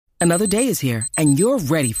Another day is here, and you're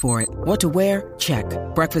ready for it. What to wear? Check.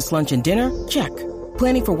 Breakfast, lunch, and dinner? Check.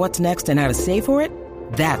 Planning for what's next and how to save for it?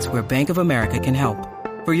 That's where Bank of America can help.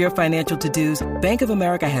 For your financial to-dos, Bank of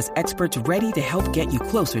America has experts ready to help get you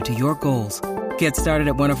closer to your goals. Get started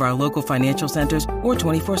at one of our local financial centers or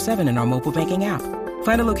 24/7 in our mobile banking app.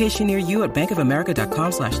 Find a location near you at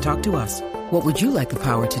bankofamerica.com/talktous. What would you like the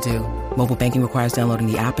power to do? Mobile banking requires downloading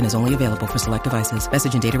the app and is only available for select devices.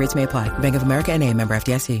 Message and data rates may apply. Bank of America N.A., member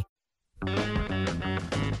FDIC. All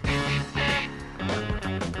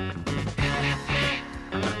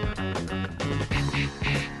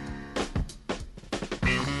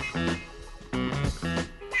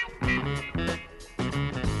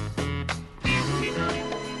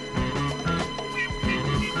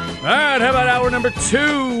right, how about hour number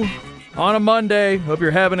 2 on a Monday? Hope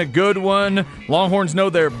you're having a good one. Longhorns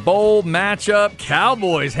know their bowl matchup.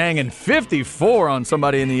 Cowboys hanging 54 on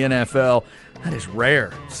somebody in the NFL. That is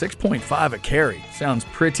rare. 6.5 a carry. Sounds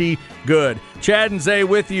pretty good. Chad and Zay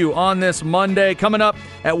with you on this Monday. Coming up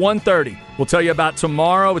at 1:30, we'll tell you about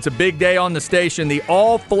tomorrow. It's a big day on the station, the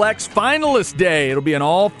All Flex Finalist Day. It'll be an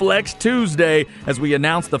All Flex Tuesday as we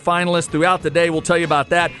announce the finalists throughout the day. We'll tell you about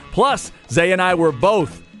that. Plus, Zay and I were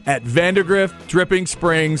both at Vandergrift Dripping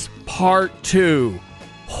Springs Part 2.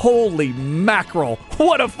 Holy mackerel.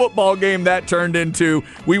 What a football game that turned into.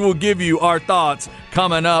 We will give you our thoughts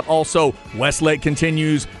coming up. Also, Westlake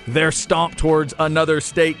continues their stomp towards another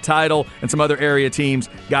state title, and some other area teams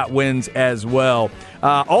got wins as well.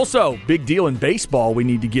 Also, big deal in baseball we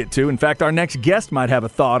need to get to. In fact, our next guest might have a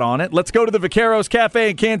thought on it. Let's go to the Vaqueros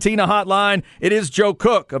Cafe and Cantina hotline. It is Joe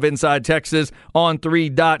Cook of Inside Texas on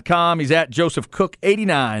 3.com. He's at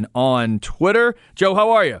JosephCook89 on Twitter. Joe,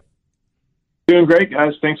 how are you? Doing great,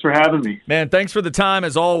 guys. Thanks for having me. Man, thanks for the time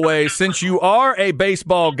as always. Since you are a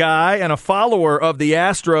baseball guy and a follower of the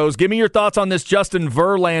Astros, give me your thoughts on this Justin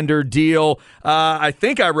Verlander deal. I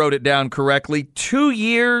think I wrote it down correctly. 2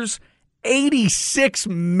 years, $86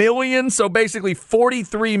 million, so basically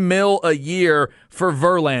 $43 million a year for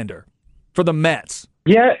Verlander, for the Mets.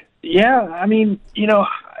 Yeah. I mean,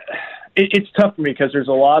 it's tough for me because there's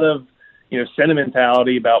a lot of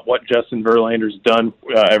sentimentality about what Justin Verlander's done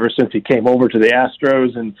ever since he came over to the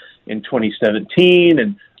Astros in 2017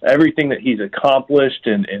 and everything that he's accomplished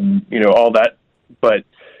and all that. But,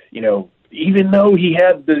 even though he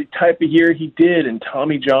had the type of year he did and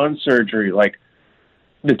Tommy John surgery, like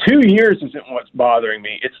the 2 years isn't what's bothering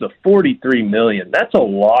me. It's the $43 million. That's a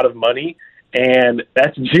lot of money. And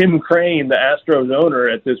that's Jim Crane, the Astros owner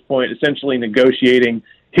at this point, essentially negotiating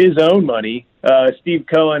his own money. Steve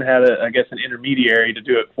Cohen had, an intermediary to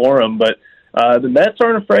do it for him. But the Mets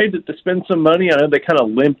aren't afraid to spend some money. I know they kind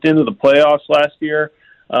of limped into the playoffs last year.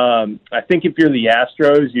 I think if you're the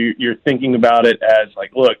Astros, you're thinking about it as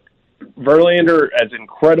like, look, Verlander, as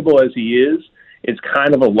incredible as he is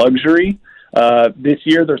kind of a luxury. This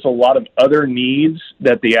year, there's a lot of other needs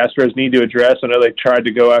that the Astros need to address. I know they tried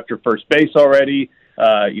to go after first base already.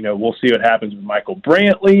 We'll see what happens with Michael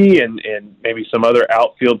Brantley and maybe some other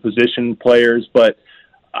outfield position players. But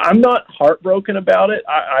I'm not heartbroken about it.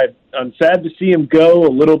 I'm sad to see him go a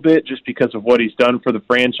little bit just because of what he's done for the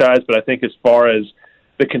franchise. But I think as far as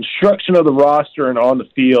the construction of the roster and on the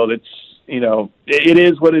field, it's it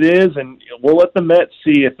is what it is, and we'll let the Mets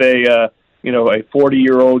see if a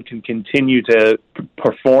 40-year-old can continue to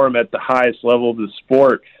perform at the highest level of the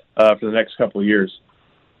sport for the next couple of years.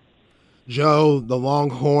 Joe, the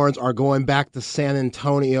Longhorns are going back to San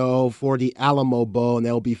Antonio for the Alamo Bowl, and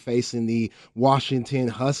they'll be facing the Washington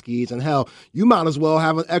Huskies. And hell, you might as well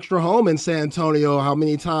have an extra home in San Antonio. How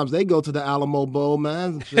many times they go to the Alamo Bowl,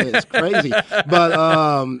 man? It's crazy.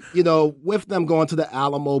 But, with them going to the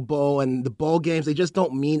Alamo Bowl and the bowl games, they just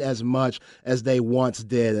don't mean as much as they once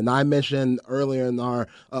did. And I mentioned earlier in our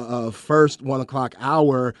first 1 o'clock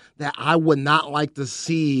hour that I would not like to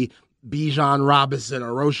see Bijan Robinson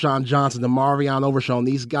or Roshan Johnson, DeMarvion Overshown,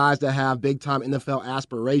 these guys that have big-time NFL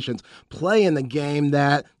aspirations play in the game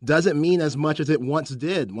that doesn't mean as much as it once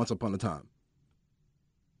did once upon a time.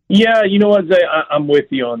 Yeah, you know what, Zay? I'm with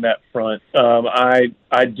you on that front.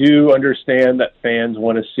 I do understand that fans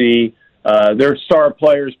want to see their star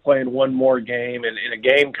players playing one more game, and in a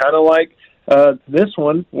game kind of like this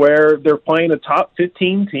one where they're playing a top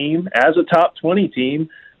 15 team as a top 20 team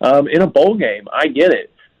in a bowl game. I get it.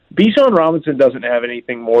 Bijan Robinson doesn't have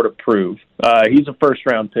anything more to prove. He's a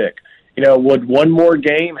first-round pick. Would one more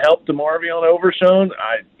game help DeMarvion Overshown?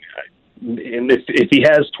 And if he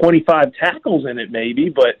has 25 tackles in it, maybe,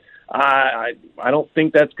 but I don't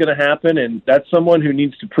think that's going to happen, and that's someone who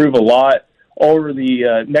needs to prove a lot over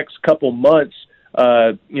the next couple months,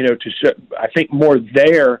 to show, I think, more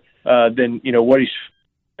there than, what he's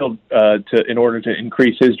in order to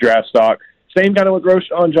increase his draft stock. Same kind of with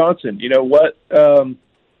Roschon Johnson. You know what?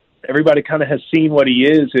 Everybody kind of has seen what he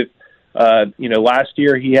is. If last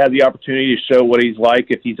year he had the opportunity to show what he's like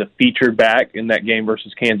if he's a featured back in that game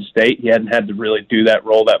versus Kansas State. He hadn't had to really do that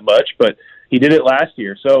role that much, but he did it last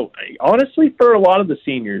year. So honestly, for a lot of the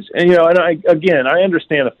seniors, and I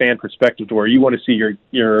understand a fan perspective to where you want to see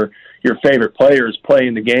your favorite players play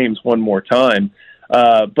in the games one more time.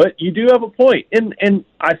 But you do have a point. And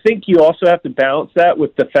I think you also have to balance that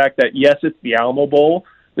with the fact that, yes, it's the Alamo Bowl.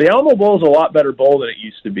 The Alamo Bowl is a lot better bowl than it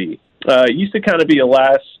used to be. It used to kind of be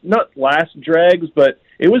not last dregs, but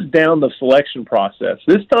it was down the selection process.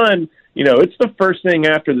 This time, it's the first thing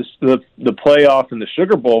after the playoff and the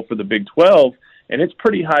Sugar Bowl for the Big 12, and it's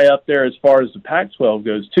pretty high up there as far as the Pac-12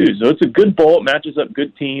 goes, too. So it's a good bowl. It matches up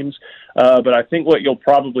good teams. But I think what you'll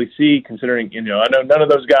probably see, considering, I know none of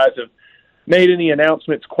those guys have made any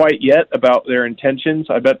announcements quite yet about their intentions.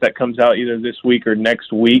 I bet that comes out either this week or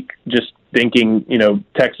next week, just thinking,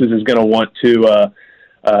 Texas is going to want to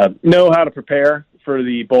know how to prepare for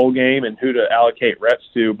the bowl game and who to allocate reps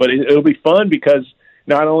to. But it'll be fun because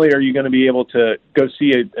not only are you going to be able to go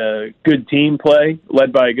see a good team play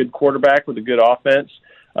led by a good quarterback with a good offense,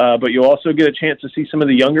 but you'll also get a chance to see some of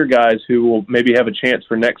the younger guys who will maybe have a chance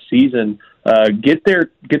for next season get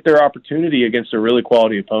their opportunity against a really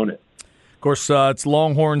quality opponent. Of course, it's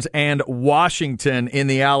Longhorns and Washington in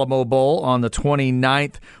the Alamo Bowl on the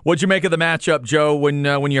 29th. What'd you make of the matchup, Joe,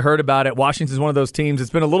 when you heard about it? Washington's one of those teams. It's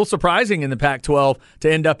been a little surprising in the Pac-12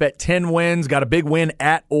 to end up at 10 wins. Got a big win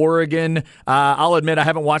at Oregon. I'll admit I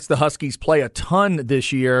haven't watched the Huskies play a ton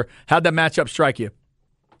this year. How'd that matchup strike you?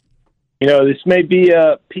 This may be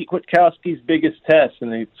Pete Kwiatkowski's biggest test,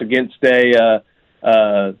 and it's against a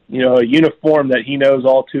uniform that he knows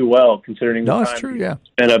all too well, considering the time he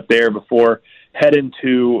spent up there before heading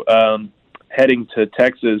to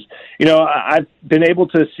Texas. I've been able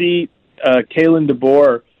to see Kalen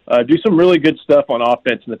DeBoer do some really good stuff on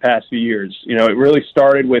offense in the past few years. It really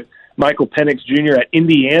started with Michael Penix Jr. at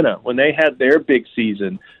Indiana when they had their big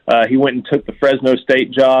season. He went and took the Fresno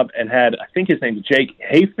State job and had, I think his name is Jake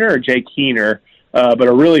Hafner or Jake Heener, but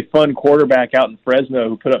a really fun quarterback out in Fresno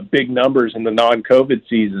who put up big numbers in the non-COVID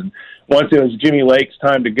season. Once it was Jimmy Lake's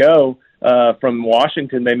time to go from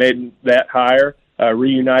Washington, they made that hire,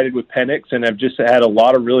 reunited with Penix, and have just had a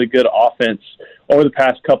lot of really good offense over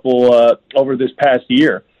this past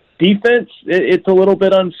year. Defense, it's a little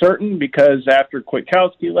bit uncertain because after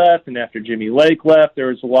Kwiatkowski left and after Jimmy Lake left, there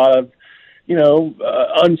was a lot of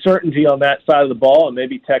uncertainty on that side of the ball, and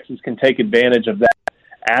maybe Texas can take advantage of that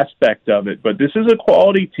aspect of it. But this is a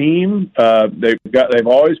quality team. They've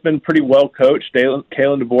always been pretty well coached.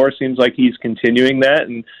 Kalen DeBoer seems like he's continuing that,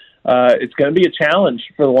 and it's going to be a challenge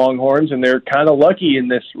for the Longhorns, and they're kind of lucky in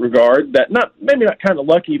this regard. Maybe not kind of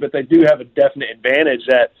lucky, but they do have a definite advantage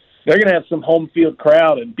that they're going to have some home field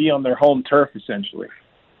crowd and be on their home turf essentially.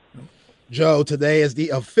 Joe, today is the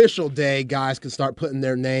official day guys can start putting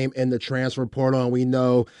their name in the transfer portal, and we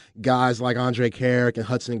know guys like Andre Carrick and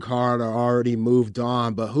Hudson Card are already moved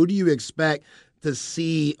on. But who do you expect to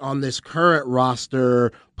see on this current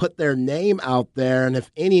roster put their name out there? And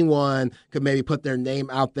if anyone could maybe put their name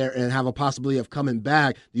out there and have a possibility of coming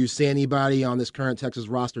back, do you see anybody on this current Texas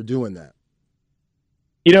roster doing that?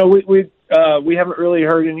 We haven't really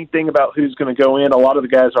heard anything about who's going to go in. A lot of the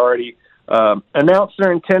guys already announced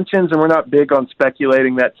their intentions, and we're not big on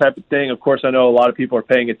speculating that type of thing. Of course, I know a lot of people are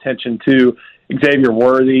paying attention to Xavier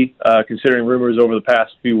Worthy, considering rumors over the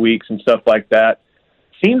past few weeks and stuff like that.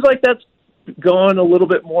 Seems like that's gone a little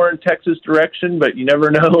bit more in Texas direction, but you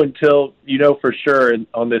never know until you know for sure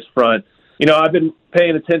on this front. I've been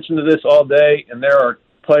paying attention to this all day, and there are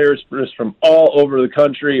players just from all over the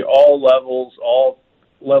country, all levels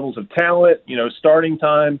of talent, starting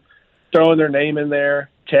time, throwing their name in there.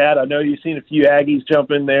 Chad, I know you've seen a few Aggies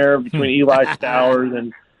jump in there between Eli Stowers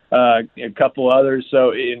and a couple others.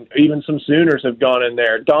 So even some Sooners have gone in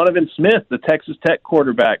there. Donovan Smith, the Texas Tech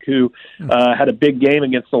quarterback who had a big game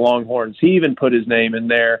against the Longhorns, he even put his name in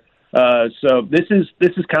there. So this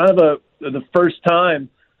is kind of the first time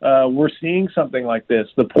we're seeing something like this.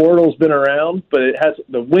 The portal's been around, but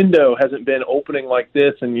the window hasn't been opening like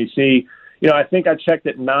this, and you see. I think I checked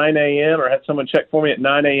at 9 a.m. or had someone check for me at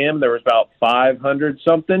 9 a.m. There was about 500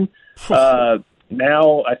 something.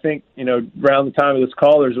 Now I think, around the time of this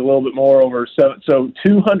call, there's a little bit more over 7. So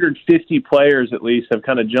 250 players at least have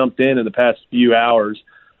kind of jumped in the past few hours.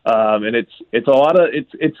 And it's a lot of,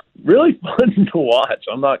 it's really fun to watch.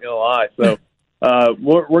 I'm not going to lie. So,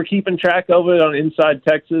 we're keeping track of it on Inside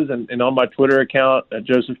Texas and on my Twitter account at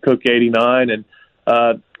Joseph Cook 89. And,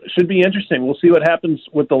 should be interesting. We'll see what happens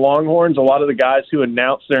with the Longhorns. A lot of the guys who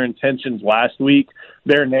announced their intentions last week,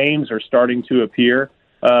 their names are starting to appear.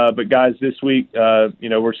 But guys, this week,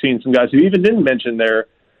 we're seeing some guys who even didn't mention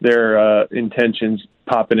their intentions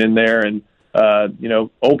popping in there and,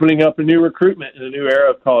 opening up a new recruitment in a new era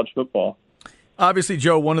of college football. Obviously,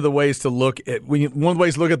 Joe, one of the ways to look at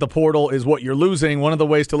the portal is what you're losing. One of the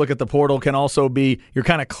ways to look at the portal can also be you're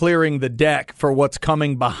kind of clearing the deck for what's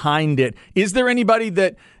coming behind it. Is there anybody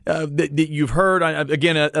that you've heard,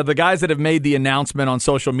 again, of the guys that have made the announcement on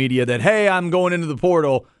social media that, hey, I'm going into the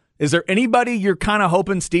portal? Is there anybody you're kind of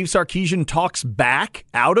hoping Steve Sarkisian talks back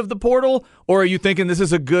out of the portal, or are you thinking this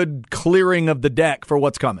is a good clearing of the deck for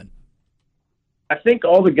what's coming? I think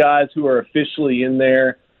all the guys who are officially in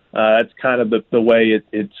there, that's kind of the way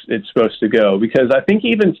it's supposed to go. Because I think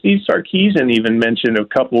even Steve Sarkisian even mentioned a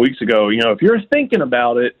couple weeks ago, if you're thinking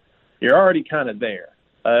about it, you're already kind of there.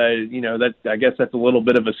 I guess that's a little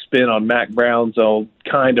bit of a spin on Mac Brown's old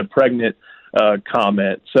kind of pregnant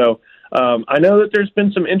comment. So I know that there's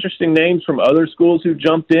been some interesting names from other schools who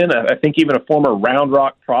jumped in. I think even a former Round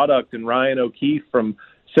Rock product and Ryan O'Keefe from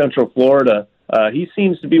Central Florida. He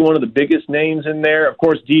seems to be one of the biggest names in there. Of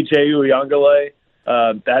course, DJ Uyunglele.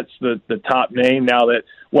 That's the top name now that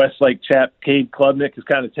Westlake chap Cade Klubnik has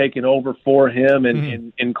kind of taken over for him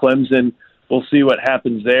in Clemson. We'll see what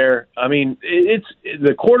happens there. I mean,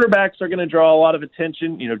 the quarterbacks are going to draw a lot of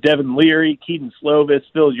attention. Devin Leary, Keaton Slovis,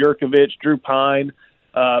 Phil Yurkovich, Drew Pine,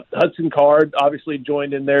 Hudson Card obviously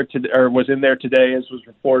joined in there was in there today, as was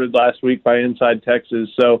reported last week by Inside Texas.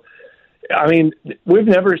 So, I mean, we've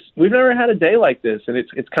never had a day like this, and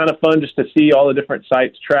it's kind of fun just to see all the different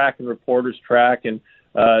sites track and reporters track, and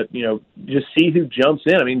just see who jumps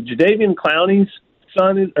in. I mean, Jadeveon Clowney's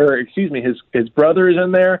son, his brother is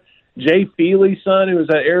in there. Jay Feely's son, who was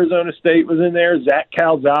at Arizona State, was in there. Zach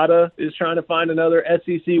Calzada is trying to find another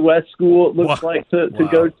SEC West school, it looks like, to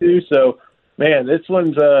go to. So, man, this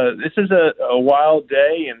is a wild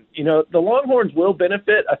day, and the Longhorns will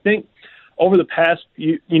benefit. I think over the past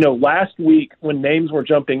last week when names were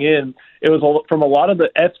jumping in, it was from a lot of the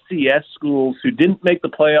FCS schools who didn't make the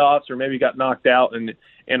playoffs or maybe got knocked out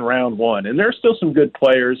in round one. And there's still some good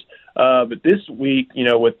players, but this week,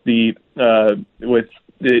 with the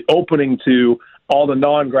opening to all the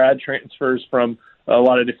non-grad transfers from a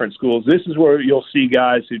lot of different schools, this is where you'll see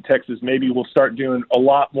guys who Texas maybe will start doing a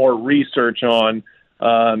lot more research on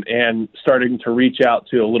and starting to reach out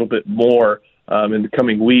to a little bit more in the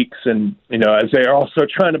coming weeks. And, as they are also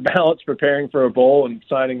trying to balance preparing for a bowl and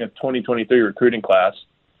signing a 2023 recruiting class.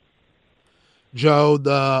 Joe,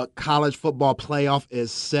 the college football playoff is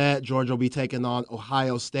set. Georgia will be taking on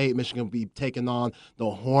Ohio State. Michigan will be taking on the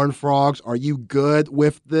Horned Frogs. Are you good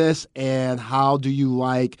with this? And how do you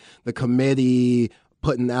like the committee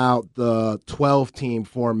putting out the 12-team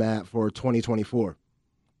format for 2024?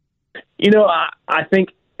 I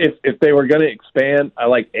think if they were going to expand, I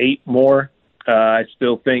like 8 more. I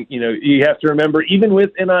still think, you have to remember, even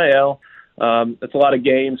with NIL, it's a lot of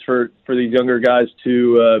games for these younger guys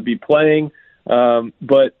to be playing.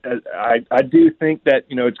 But I do think that,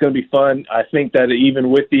 it's going to be fun. I think that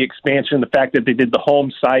even with the expansion, the fact that they did the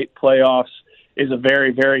home site playoffs is a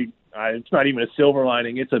very, very, it's not even a silver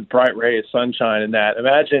lining. It's a bright ray of sunshine in that.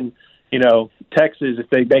 Imagine, Texas, if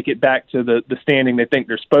they make it back to the standing they think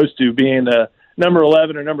they're supposed to, being a number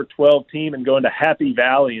 11 or number 12 team and going to Happy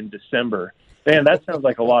Valley in December. Man, that sounds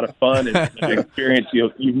like a lot of fun and an experience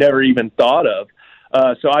you've never even thought of.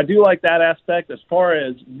 So I do like that aspect. As far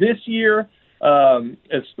as this year,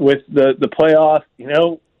 as with the playoff,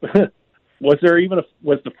 was there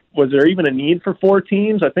even a need for 4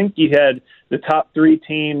 teams? I think you had the top 3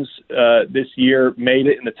 teams this year made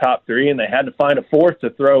it in the top 3, and they had to find a 4th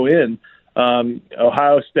to throw in.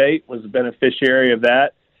 Ohio State was a beneficiary of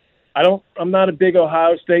that. I'm not a big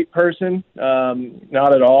Ohio State person,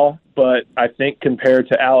 not at all. But I think compared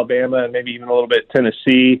to Alabama and maybe even a little bit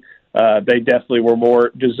Tennessee, they definitely were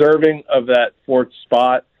more deserving of that 4th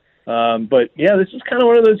spot. But yeah, this is kind of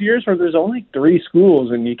one of those years where there's only 3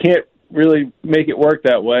 schools and you can't really make it work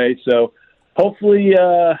that way. So hopefully,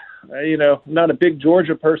 not a big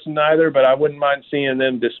Georgia person either, but I wouldn't mind seeing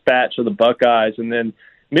them dispatch of the Buckeyes. And then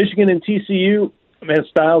Michigan and TCU, man,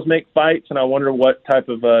 styles make fights, and I wonder what type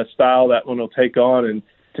of style that one will take on. And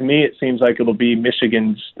to me, it seems like it'll be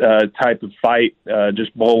Michigan's type of fight,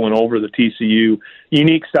 just bowling over the TCU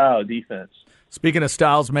unique style of defense. Speaking of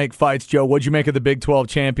styles make fights, Joe, what'd you make of the Big 12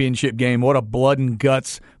 championship game? What a blood and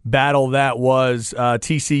guts battle that was.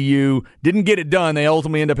 TCU didn't get it done. They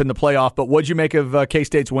ultimately end up in the playoff, but what'd you make of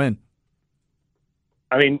K-State's win?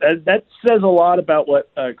 I mean, that says a lot about what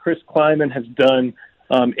Chris Kleiman has done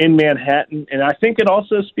in Manhattan. And I think it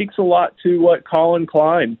also speaks a lot to what Colin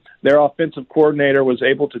Klein, their offensive coordinator, was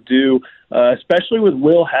able to do, especially with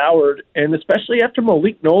Will Howard, and especially after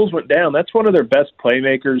Malik Knowles went down. That's one of their best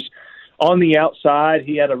playmakers on the outside.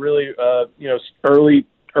 He had a really early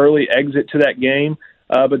exit to that game,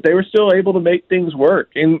 but they were still able to make things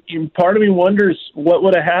work. And part of me wonders what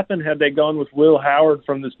would have happened had they gone with Will Howard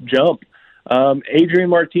from this jump. Adrian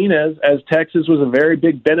Martinez, as Texas was a very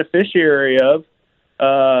big beneficiary of,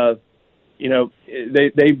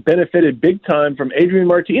 they benefited big time from Adrian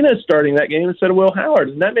Martinez starting that game instead of Will Howard,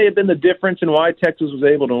 and that may have been the difference in why Texas was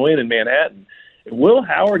able to win in Manhattan. If Will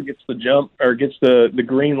Howard gets the jump or gets the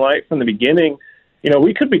green light from the beginning,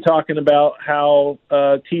 we could be talking about how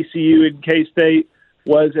TCU and K-State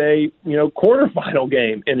was a quarterfinal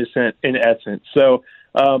game in essence. So,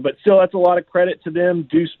 but still, that's a lot of credit to them.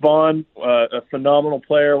 Deuce Vaughn, a phenomenal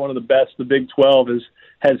player, one of the best the Big 12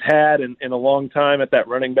 has had in a long time at that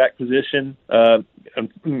running back position.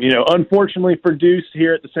 Unfortunately for Deuce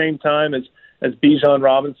here at the same time as Bijan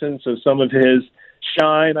Robinson, so some of his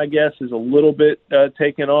shine, I guess, is a little bit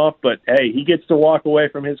taken off. But, hey, he gets to walk away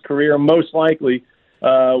from his career most likely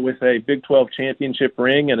with a Big 12 championship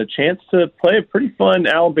ring and a chance to play a pretty fun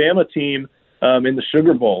Alabama team in the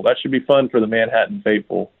Sugar Bowl. That should be fun for the Manhattan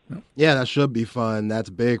faithful. Yeah, that should be fun. That's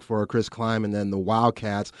big for Chris Klieman and then the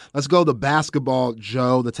Wildcats. Let's go to basketball,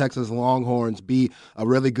 Joe. The Texas Longhorns beat a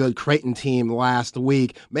really good Creighton team last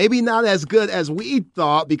week. Maybe not as good as we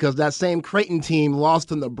thought because that same Creighton team lost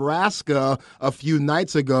to Nebraska a few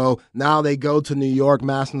nights ago. Now they go to New York,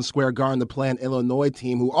 Madison Square Garden to play an Illinois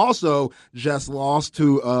team who also just lost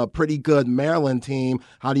to a pretty good Maryland team.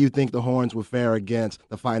 How do you think the Horns will fare against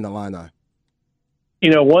the Fighting Illini?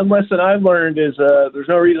 One lesson I've learned is there's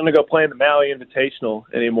no reason to go play in the Maui Invitational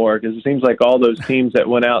anymore because it seems like all those teams that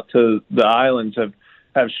went out to the islands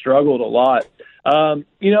have struggled a lot.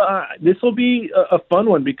 This will be a fun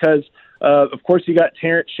one because, of course, you got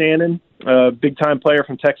Terrence Shannon, a big-time player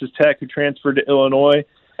from Texas Tech who transferred to Illinois,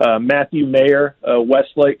 Matthew Mayer,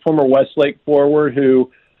 former Westlake forward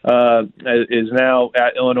who is now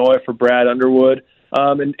at Illinois for Brad Underwood.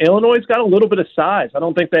 And Illinois's got a little bit of size. I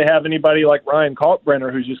don't think they have anybody like Ryan Kalkbrenner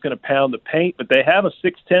who's just going to pound the paint, but they have a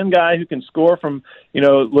 6'10" guy who can score from, it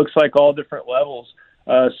looks like all different levels.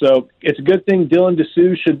 So it's a good thing Dylan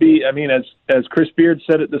Dessou should be, as Chris Beard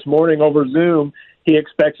said it this morning over Zoom, he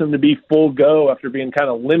expects him to be full go after being kind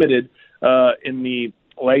of limited in the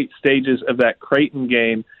late stages of that Creighton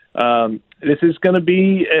game. This is going to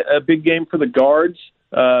be a big game for the guards.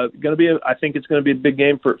 I think it's going to be a big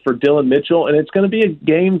game for Dylan Mitchell, and it's going to be a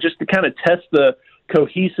game just to kind of test the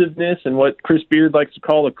cohesiveness and what Chris Beard likes to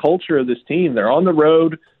call the culture of this team. They're on the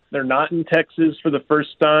road. They're not in Texas for the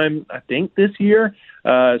first time, I think, this year.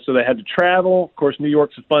 So they had to travel. Of course, New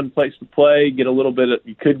York's a fun place to play.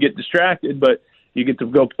 You could get distracted, but you get to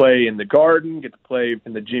go play in the Garden, get to play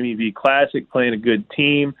in the Jimmy V Classic, playing a good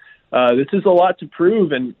team. This is a lot to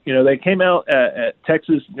prove, and they came out at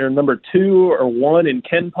Texas. They're number 2 or 1 in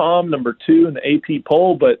KenPom, number 2 in the AP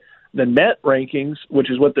poll. But the net rankings, which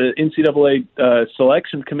is what the NCAA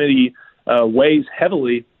selection committee weighs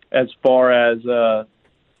heavily as far as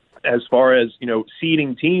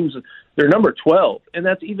seeding teams, they're number 12, and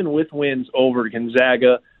that's even with wins over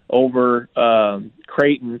Gonzaga, over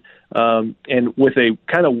Creighton, and with a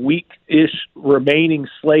kind of weak-ish remaining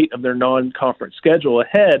slate of their non-conference schedule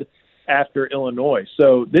ahead after Illinois.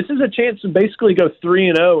 So this is a chance to basically go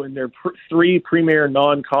 3-0 in their 3 premier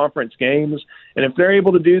non-conference games. And if they're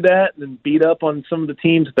able to do that and beat up on some of the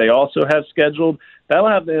teams that they also have scheduled, that'll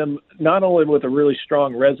have them not only with a really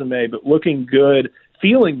strong resume, but looking good,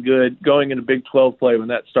 feeling good going into Big 12 play when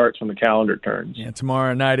that starts when the calendar turns. Yeah,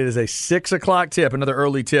 tomorrow night it is a 6 o'clock tip, another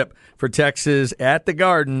early tip for Texas at the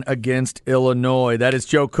Garden against Illinois. That is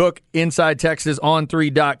Joe Cook, Inside Texas on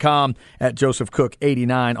 3.com, at Joseph Cook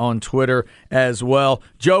 89 on Twitter as well.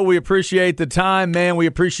 Joe, we appreciate the time, man. We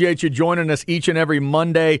appreciate you joining us each and every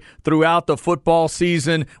Monday throughout the football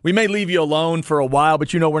season. We may leave you alone for a while,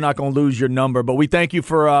 but we're not going to lose your number. But we thank you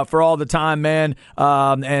for all the time, man,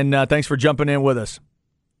 and thanks for jumping in with us.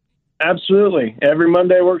 Absolutely. Every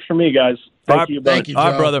Monday works for me, guys. Thank you, Joe.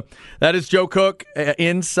 All right, brother. That is Joe Cook,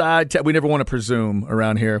 Inside. We never want to presume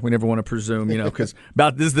around here. We never want to presume, because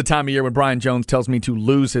this is the time of year when Brian Jones tells me to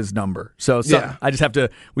lose his number. So yeah.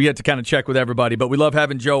 We have to kind of check with everybody. But we love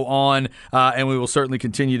having Joe on, and we will certainly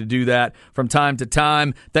continue to do that from time to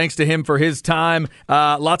time. Thanks to him for his time.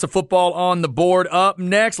 Lots of football on the board. Up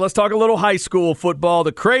next, let's talk a little high school football.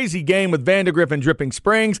 The crazy game with Vandergrift and Dripping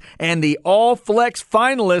Springs, and the All-Flex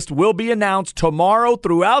finalist will be announced tomorrow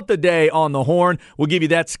throughout the day on the the Horn. We'll give you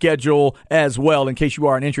that schedule as well in case you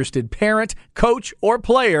are an interested parent, coach, or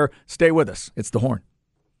player. Stay with us. It's the Horn.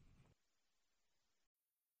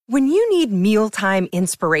 When you need mealtime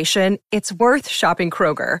inspiration, it's worth shopping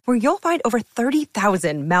Kroger, where you'll find over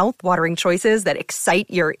 30,000 mouth-watering choices that excite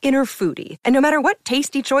your inner foodie. And no matter what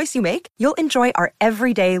tasty choice you make, you'll enjoy our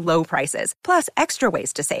everyday low prices, plus extra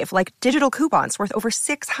ways to save, like digital coupons worth over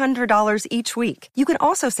 $600 each week. You can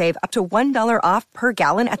also save up to $1 off per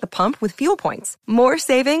gallon at the pump with fuel points. More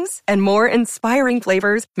savings and more inspiring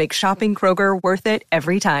flavors make shopping Kroger worth it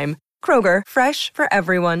every time. Kroger, fresh for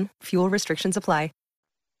everyone. Fuel restrictions apply.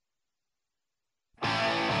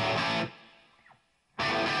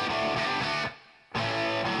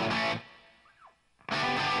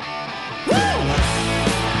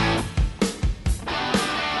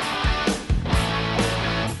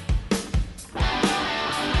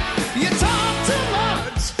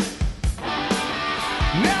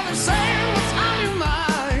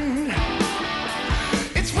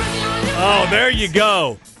 Oh, there you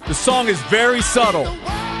go. The song is very subtle.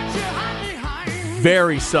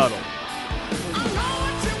 Very subtle.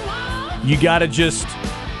 You got to just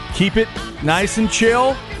keep it nice and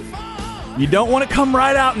chill. You don't want to come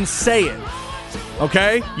right out and say it.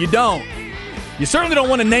 Okay? You don't. You certainly don't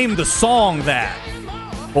want to name the song that.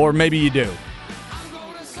 Or maybe you do.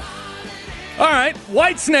 All right.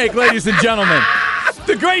 Whitesnake, ladies and gentlemen.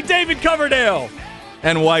 The great David Coverdale.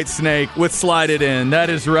 And Whitesnake with Slide It In.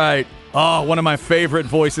 That is right. Oh, one of my favorite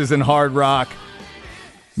voices in hard rock.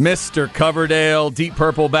 Mr. Coverdale, Deep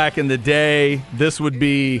Purple back in the day. This would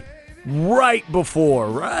be right before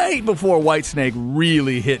Whitesnake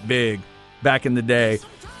really hit big back in the day.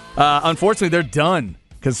 Unfortunately, they're done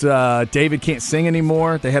because David can't sing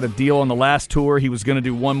anymore. They had a deal on the last tour. He was going to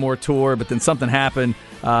do one more tour, but then something happened.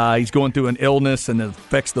 He's going through an illness and it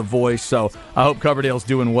affects the voice, so I hope Coverdale's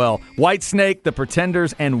doing well. Whitesnake, The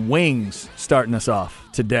Pretenders, and Wings starting us off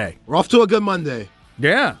today. We're off to a good Monday.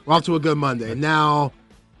 Yeah. We're off to a good Monday. Now,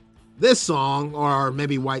 this song, or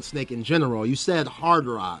maybe Whitesnake in general, you said hard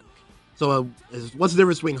rock. So what's the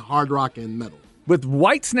difference between hard rock and metal? With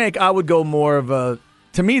Whitesnake, I would go more of a...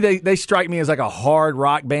 To me, they strike me as like a hard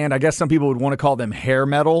rock band. I guess some people would want to call them hair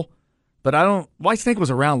metal, but I don't... Whitesnake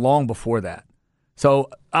was around long before that. So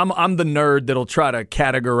I'm the nerd that'll try to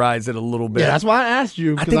categorize it a little bit. Yeah, that's why I asked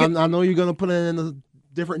you, because I know you're going to put it in a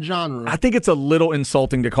different genre. I think it's a little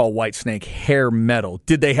insulting to call Whitesnake hair metal.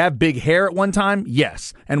 Did they have big hair at one time?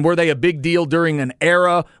 Yes. And were they a big deal during an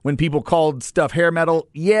era when people called stuff hair metal?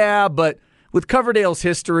 Yeah, but with Coverdale's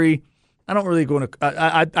history, I don't really go to...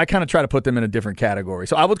 I kind of try to put them in a different category.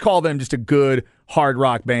 So I would call them just a good hard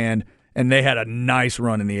rock band. And they had a nice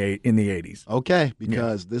run in the 80s. Okay,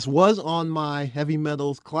 because this was on my Heavy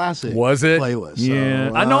Metals Classic playlist. Yeah.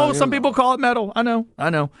 So, I know some people call it metal. I know.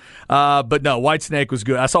 But no, Whitesnake was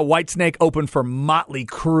good. I saw Whitesnake open for Motley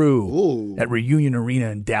Crue at Reunion Arena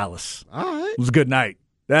in Dallas. All right. It was a good night.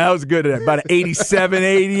 That was good. About an 87,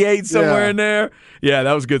 88, somewhere in there. Yeah,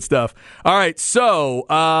 that was good stuff. All right, so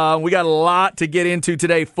we got a lot to get into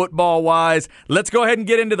today football-wise. Let's go ahead and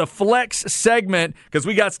get into the Flex segment because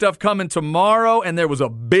we got stuff coming tomorrow, and there was a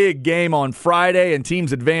big game on Friday, and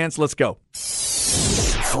teams advanced. Let's go.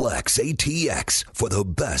 Flex ATX for the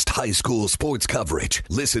best high school sports coverage.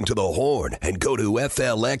 Listen to the Horn and go to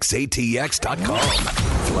FLXATX.com.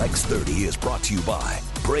 Flex 30 is brought to you by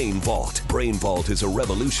Brain Vault. Brain Vault is a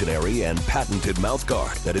revolutionary and patented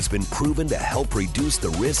mouthguard that has been proven to help reduce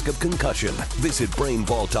the risk of concussion. Visit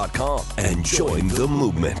brainvault.com and join the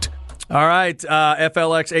movement. All right,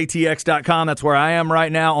 FLXATX.com. That's where I am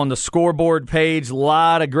right now on the scoreboard page. A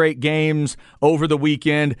lot of great games over the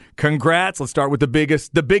weekend. Congrats. Let's start with the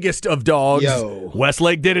biggest of dogs.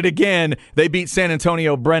 Westlake did it again. They beat San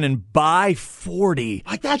Antonio Brennan by 40.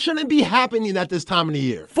 Like, that shouldn't be happening at this time of the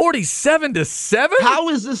year. 47-7? How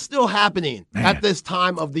is this still happening at this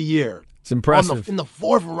time of the year? It's impressive. In the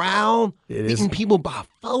fourth round, beating people by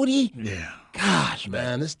 40? Yeah. Gosh,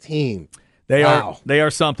 man, this team... They are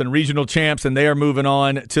something. Regional champs, and they are moving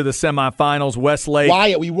on to the semifinals. Westlake.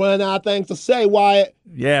 Wyatt, we run out of things to say, Wyatt.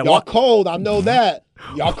 Yeah. Y'all cold, I know that.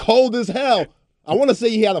 Y'all cold as hell. I want to say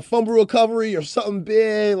he had a fumble recovery or something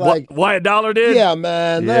big. Like Wyatt Dollar did? Yeah,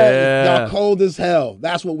 man. Y'all cold as hell.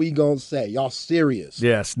 That's what we going to say. Y'all serious.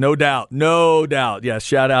 Yes, no doubt. No doubt. Yes,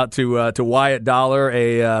 shout out to Wyatt Dollar,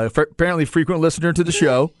 apparently frequent listener to the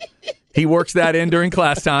show. He works that in during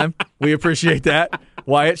class time. We appreciate that.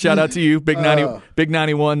 Wyatt, shout out to you. Big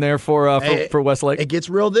 91 there for Westlake. It gets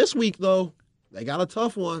real this week, though. They got a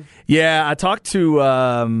tough one. Yeah, I talked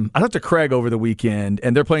to Craig over the weekend,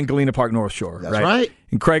 and they're playing Galena Park North Shore. That's right.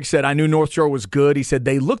 And Craig said, I knew North Shore was good. He said,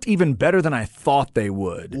 they looked even better than I thought they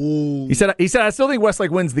would. Ooh. He said, I still think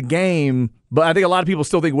Westlake wins the game, but I think a lot of people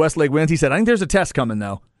still think Westlake wins. He said, I think there's a test coming,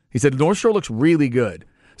 though. He said, North Shore looks really good.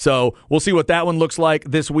 So we'll see what that one looks like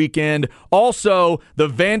this weekend. Also, the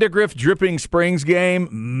Vandergrift Dripping Springs game,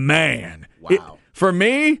 man. Wow. For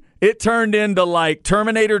me, it turned into like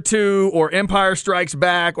Terminator 2 or Empire Strikes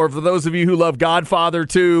Back, or for those of you who love Godfather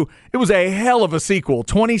 2, it was a hell of a sequel.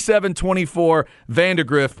 27-24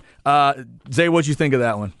 Vandergrift. Zay, what'd you think of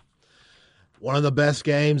that one? One of the best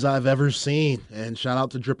games I've ever seen. And shout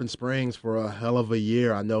out to Dripping Springs for a hell of a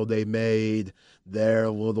year. I know they made their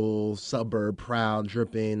little suburb proud,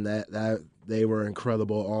 Dripping. That they were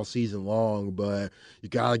incredible all season long, but you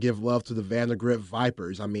got to give love to the Vandergrift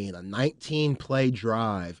Vipers. I mean, a 19-play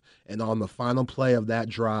drive, and on the final play of that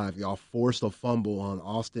drive, y'all forced a fumble on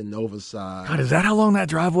Austin Nova's side. God, is that how long that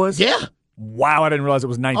drive was? Yeah. Wow, I didn't realize it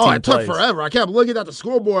was 19 plays. Took forever. I kept looking at the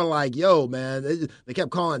scoreboard like, yo, man, they kept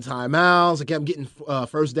calling timeouts. They kept getting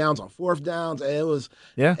first downs on fourth downs. And it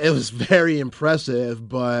was very impressive,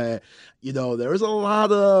 but there was a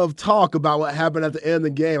lot of talk about what happened at the end of the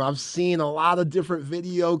game. I've seen a lot of different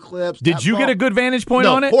video clips. Did you get a good vantage point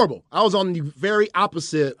on it? Horrible. I was on the very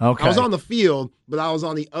opposite. Okay. I was on the field, but I was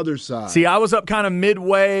on the other side. See, I was up kind of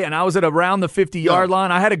midway, and I was at around the 50-yard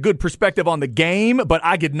line. I had a good perspective on the game, but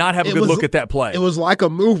I did not have a good look at that play. It was like a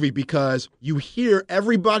movie because you hear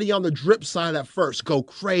everybody on the drip side at first go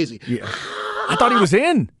crazy. Yeah. I thought he was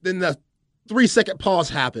in. Then the 3-second pause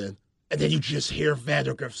happened. And then you just hear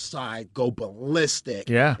Vandergrift's side go ballistic.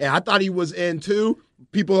 Yeah. And I thought he was in too.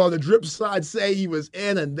 People on the drip side say he was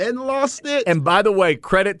in and then lost it. And by the way,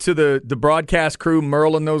 credit to the broadcast crew,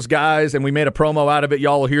 Merle and those guys, and we made a promo out of it.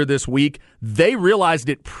 Y'all will hear this week. They realized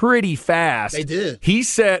it pretty fast. They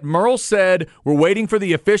did. Merle said, we're waiting for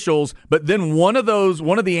the officials, but then one of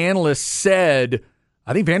the analysts said,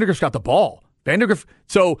 I think Vandergrift's got the ball. Vandergrift.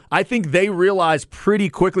 So I think they realized pretty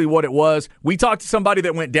quickly what it was. We talked to somebody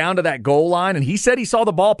that went down to that goal line, and he said he saw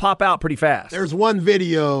the ball pop out pretty fast. There's one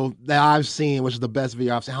video that I've seen, which is the best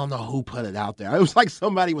video I've seen. I don't know who put it out there. It was like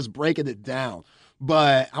somebody was breaking it down.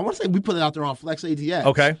 But I want to say we put it out there on Flex ATX.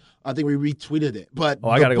 Okay. I think we retweeted it. But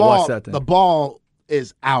I got to go watch that then. The ball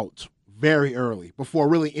is out very early before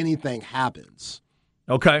really anything happens.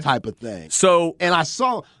 Okay. Type of thing. So, and I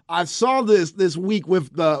saw this week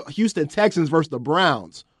with the Houston Texans versus the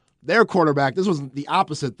Browns. Their quarterback, this was the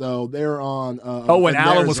opposite though. They're on when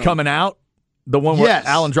Allen was coming out? The one where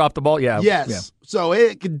Allen dropped the ball? Yeah. Yes. Yeah. So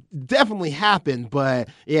it could definitely happen, but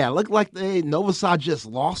yeah, it looked like Novosad just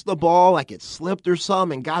lost the ball, like it slipped or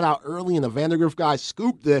something, and got out early, and the Vandergrift guy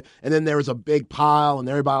scooped it, and then there was a big pile, and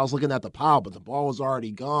everybody was looking at the pile, but the ball was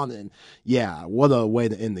already gone, and yeah, what a way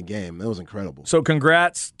to end the game. It was incredible. So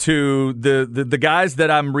congrats to the guys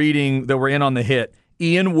that I'm reading that were in on the hit.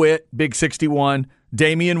 Ian Witt, big 61,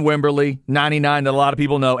 Damian Wimberly, 99 that a lot of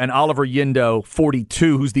people know, and Oliver Yindo,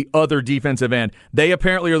 42, who's the other defensive end. They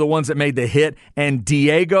apparently are the ones that made the hit, and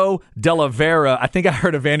Diego De La Vera, I think I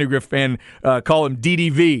heard a Vandergrift fan call him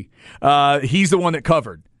DDV. He's the one that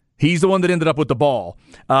covered. He's the one that ended up with the ball.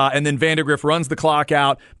 And then Vandergrift runs the clock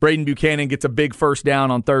out. Braden Buchanan gets a big first down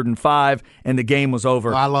on 3rd and 5, and the game was over.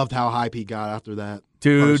 Well, I loved how hype he got after that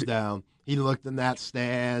first down. He looked in that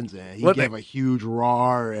stands, and he gave a huge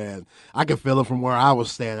roar, and I could feel it from where I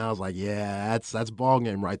was standing. I was like, yeah, that's ball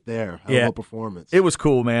game right there. Hell of a performance. It was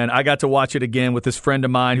cool, man. I got to watch it again with this friend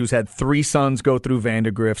of mine who's had 3 sons go through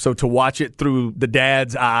Vandergrift. So to watch it through the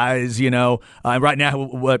dad's eyes, right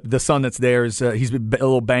now the son that's there is he's a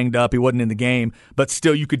little banged up. He wasn't in the game, but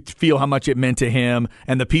still you could feel how much it meant to him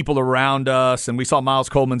and the people around us. And we saw Miles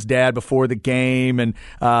Coleman's dad before the game,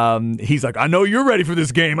 and he's like, I know you're ready for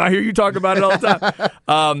this game. I hear you talk about it all the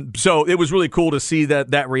time. So it was really cool to see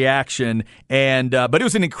that reaction, and but it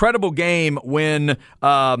was an incredible game when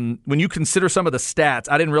you consider some of the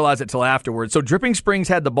stats. I didn't realize it till afterwards. So Dripping Springs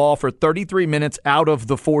had the ball for 33 minutes out of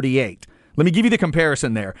the 48. Let me give you the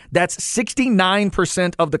comparison there. That's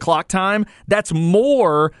 69% of the clock time. That's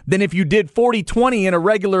more than if you did 40-20 in a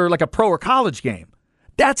regular, like a pro or college game.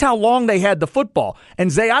 That's how long they had the football.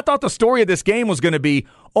 And Zay, I thought the story of this game was going to be,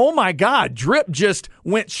 oh my God, Drip just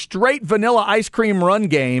went straight vanilla ice cream run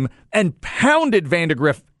game and pounded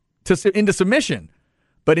Vandergrift into submission.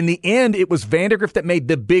 But in the end, it was Vandergrift that made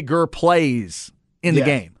the bigger plays in the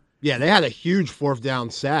game. Yeah, they had a huge 4th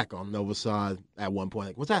down sack on Novosad at one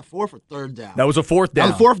point. Was that fourth or third down? That was a fourth down.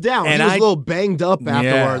 That was fourth down. And he was a little banged up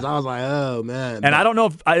afterwards. Yeah. I was like, oh, man. And I don't know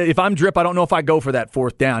if I'm Drip, I don't know if I go for that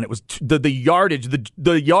fourth down. It was the yardage,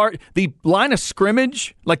 the line of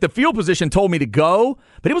scrimmage, like the field position told me to go,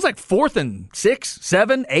 but it was like 4th and 6,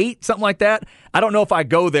 7, 8, something like that. I don't know if I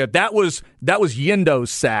go there. That was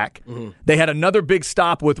Yendo's sack. Mm-hmm. They had another big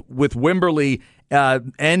stop with Wimberly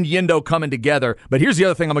and Yendo coming together. But here's the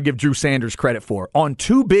other thing I'm going to give Drew Sanders credit for. On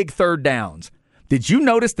 2 big third downs, did you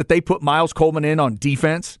notice that they put Miles Coleman in on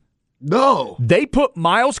defense? No. They put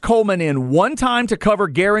Miles Coleman in one time to cover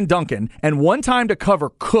Garen Duncan and one time to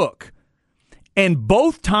cover Cook. And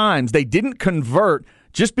both times they didn't convert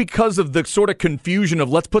just because of the sort of confusion of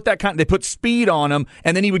let's put that kind. They put speed on him,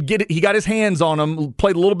 and then he would get it. He got his hands on him,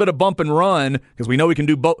 played a little bit of bump and run because we know we can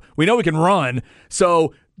do both. We know we can run.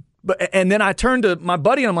 So, and then I turned to my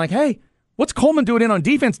buddy and I'm like, hey, what's Coleman doing in on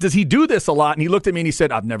defense? Does he do this a lot? And he looked at me and he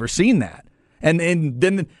said, I've never seen that. And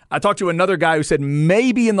then I talked to another guy who said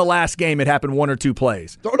maybe in the last game it happened 1 or 2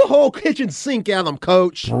 plays. Throw the whole kitchen sink at him,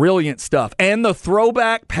 coach. Brilliant stuff. And the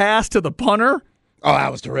throwback pass to the punter. Oh,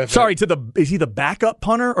 that was terrific. Sorry, is he the backup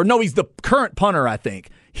punter? Or no, he's the current punter, I think.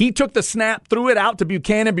 He took the snap, threw it out to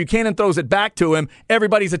Buchanan. Buchanan throws it back to him.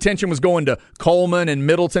 Everybody's attention was going to Coleman and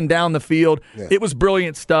Middleton down the field. Yeah. It was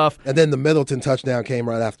brilliant stuff. And then the Middleton touchdown came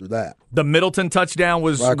right after that. The Middleton touchdown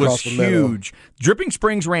was huge. Dripping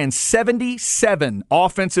Springs ran 77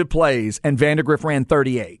 offensive plays, and Vandegrift ran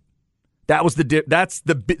 38.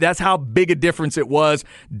 That's how big a difference it was.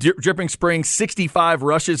 Dripping Springs 65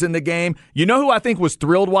 rushes in the game. You know who I think was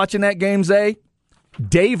thrilled watching that game, Zay?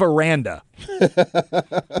 Dave Aranda.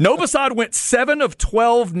 Novosad went 7 of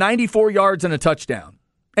 12, 94 yards and a touchdown.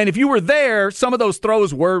 And if you were there, some of those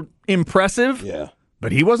throws were impressive. Yeah.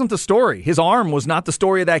 But he wasn't the story. His arm was not the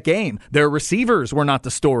story of that game. Their receivers were not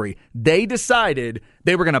the story. They decided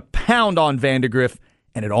they were going to pound on Vandegrift,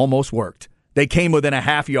 and it almost worked. They came within a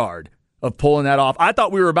half yard of pulling that off. I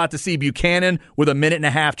thought we were about to see Buchanan with a minute and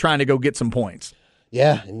a half trying to go get some points.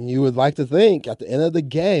 Yeah, and you would like to think at the end of the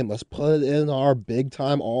game, let's put it in our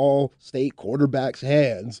big-time all-state quarterback's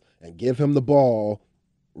hands and give him the ball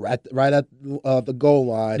right at the goal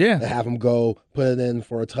line and have him go put it in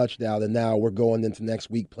for a touchdown. And now we're going into next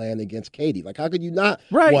week playing against Katy. Like, how could you not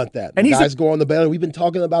want that? And the guys go on the better. We've been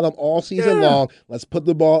talking about him all season long. Let's put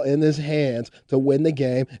the ball in his hands to win the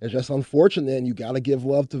game. It's just unfortunate, and you got to give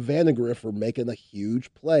love to Vandegrift for making a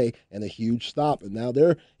huge play and a huge stop. And now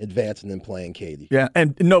they're advancing and playing Katy. Yeah,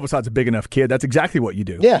 and Novosad's a big enough kid. That's exactly what you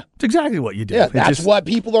do. Yeah. It's exactly what you do. Yeah, that's what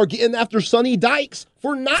people are getting after Sonny Dykes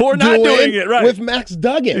for not doing it right with Max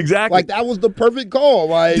Duggan. Exactly. Like, that was the perfect call.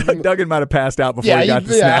 Like, Duggan might have passed out before he got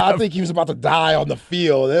the snap. Yeah, I think he was about to die on the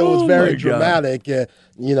field. It was very dramatic.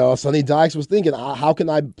 Sonny Dykes was thinking, how can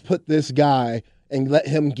I put this guy and let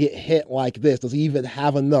him get hit like this? Does he even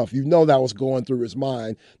have enough? You know that was going through his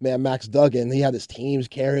mind. Man, Max Duggan, he had his teams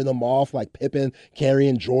carrying him off, like Pippen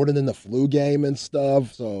carrying Jordan in the flu game and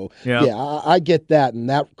stuff. So, I get that. And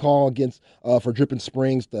that call against for Dripping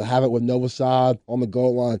Springs to have it with Novosad on the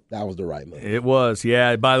goal line, that was the right move. It was,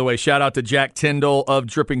 yeah. By the way, shout out to Jack Tyndall of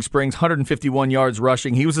Dripping Springs, 151 yards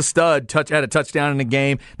rushing. He was a stud, had a touchdown in the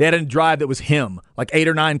game. They had a drive that was him, like 8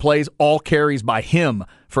 or 9 plays, all carries by him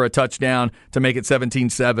for a touchdown to make it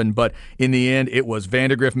 17-7. But in the end, it was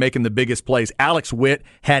Vandegrift making the biggest plays. Alex Witt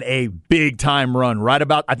had a big-time run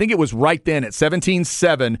I think it was right then at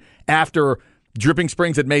 17-7 after Dripping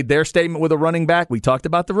Springs had made their statement with a running back. We talked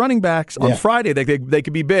about the running backs on Friday. They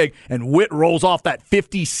could be big. And Witt rolls off that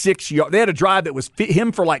 56-yard. They had a drive that was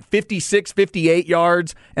him for like 56, 58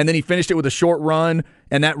 yards, and then he finished it with a short run,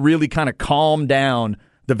 and that really kind of calmed down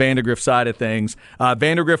the Vandegrift side of things.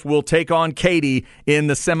 Vandegrift will take on Katy in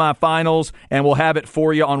the semifinals, and we'll have it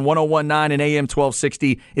for you on 101.9 and AM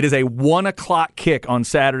 1260. It is a 1 o'clock kick on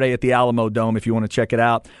Saturday at the Alamo Dome if you want to check it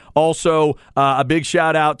out. Also, a big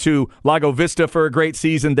shout-out to Lago Vista for a great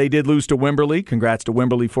season. They did lose to Wimberley. Congrats to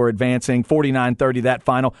Wimberley for advancing. 49-30 that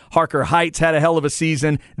final. Harker Heights had a hell of a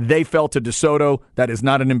season. They fell to DeSoto. That is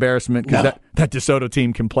not an embarrassment because that DeSoto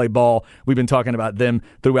team can play ball. We've been talking about them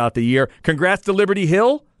throughout the year. Congrats to Liberty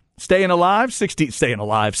Hill. Staying alive,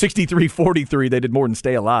 63-43. They did more than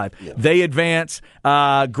stay alive. Yeah. They advance.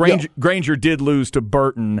 Granger did lose to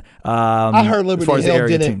Burton. I heard Liberty Hill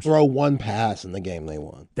didn't throw one pass in the game they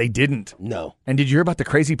won. They didn't? No. And did you hear about the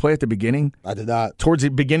crazy play at the beginning? I did not. Towards the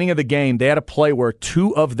beginning of the game, they had a play where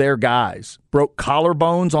 2 of their guys broke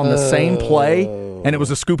collarbones on the same play, and it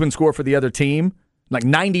was a scoop and score for the other team. Like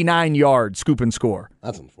 99 yards, scoop and score.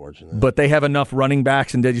 That's unfortunate. But they have enough running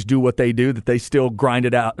backs and they just do what they do that they still grind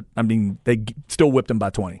it out. I mean, they still whipped them by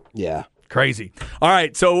 20. Yeah. Crazy. All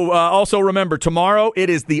right, so also remember, tomorrow it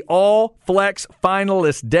is the All Flex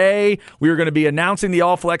Finalist Day. We are going to be announcing the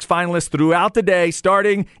All Flex Finalists throughout the day,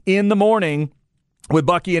 starting in the morning with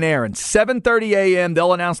Bucky and Aaron. 7:30 a.m.,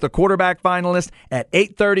 they'll announce the quarterback finalist. At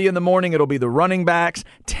 8:30 in the morning, it'll be the running backs.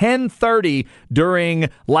 10:30 during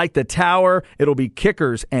Light the Tower, it'll be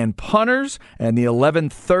kickers and punters. And the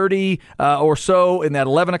 11:30 or so, in that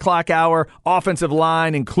 11 o'clock hour, offensive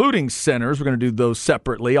line, including centers. We're going to do those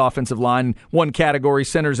separately. Offensive line in one category,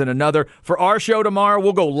 centers in another. For our show tomorrow,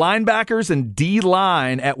 we'll go linebackers and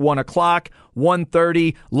D-line at 1 o'clock.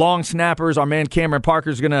 1:30, long snappers. Our man Cameron Parker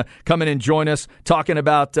is going to come in and join us talking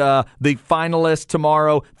about the finalists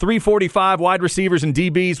tomorrow. 3:45, wide receivers and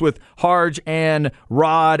DBs with Harge and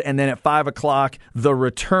Rod. And then at 5 o'clock, the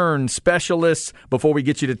return specialists before we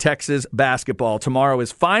get you to Texas basketball. Tomorrow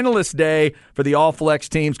is finalist day for the All Flex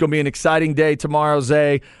team. It's going to be an exciting day tomorrow,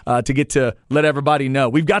 Zay, to get to let everybody know.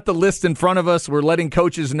 We've got the list in front of us. We're letting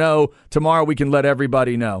coaches know. Tomorrow we can let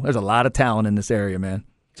everybody know. There's a lot of talent in this area, man.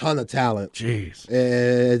 Ton of talent. Jeez.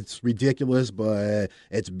 It's ridiculous, but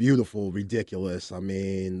it's beautiful ridiculous. I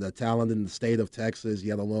mean, the talent in the state of Texas,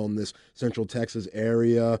 yet alone this Central Texas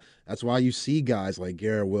area. That's why you see guys like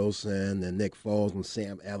Garrett Wilson and Nick Foles and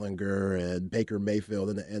Sam Ehlinger and Baker Mayfield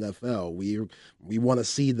in the NFL. We want to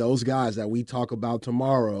see those guys that we talk about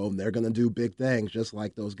tomorrow. They're going to do big things just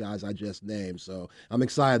like those guys I just named. So I'm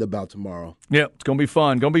excited about tomorrow. Yeah, it's going to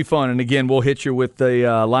be fun. And again, we'll hit you with the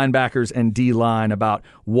linebackers and D-line about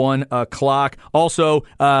 1 o'clock. Also,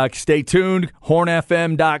 stay tuned,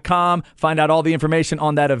 hornfm.com. Find out all the information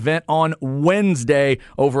on that event on Wednesday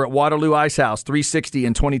over at Waterloo Ice House, 360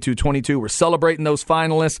 and 2222. We're celebrating those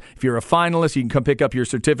finalists. If you're a finalist, you can come pick up your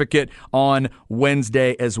certificate on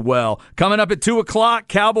Wednesday as well. Coming up at 2 o'clock,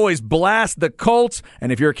 Cowboys blast the Colts.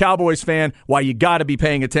 And if you're a Cowboys fan, why, you got to be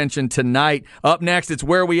paying attention tonight. Up next, it's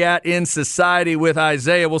Where We At in Society with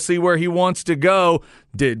Isaiah. We'll see where he wants to go.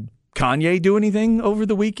 Did Kanye do anything over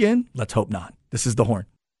the weekend? Let's hope not. This is The Horn.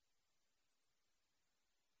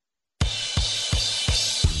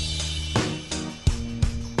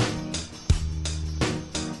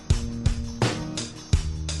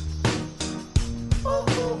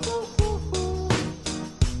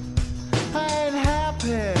 I ain't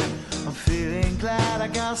happy. I'm feeling glad I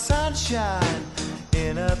got sunshine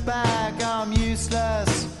in a bag. I'm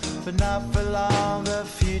useless, but not for long. The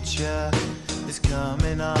future is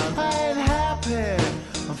coming on. I ain't happy.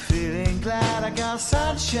 I'm feeling glad I got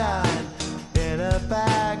sunshine in a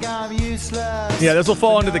bag. I'm useless. Yeah, this will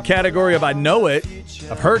fall into the category of I know it,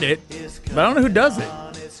 I've heard it, but I don't know who does it.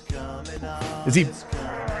 Is he?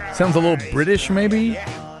 Sounds a little British, maybe.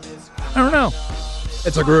 I don't know.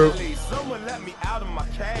 It's a group. Someone let me out of my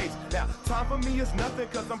cage. Now, time for me is nothing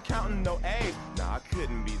because I'm counting no A's. Nah, I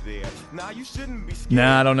couldn't be there. Nah, you shouldn't be scared.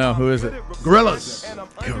 Nah, I don't know. Who is it? Gorillas.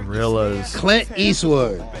 Clint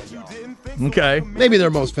Eastwood. Okay. Maybe their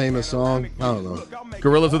most famous song. I don't know.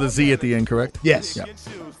 Gorillas with a Z at the end, correct? Yes. Yeah.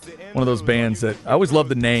 One of those bands that I always love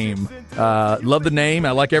the name. Love the name.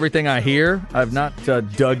 I like everything I hear. I've not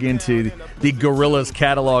dug into the Gorillas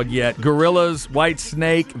catalog yet. Gorillas, White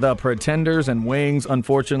Snake, The Pretenders, and Wings.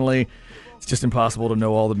 Unfortunately, it's just impossible to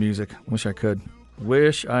know all the music. Wish I could,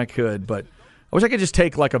 but I wish I could just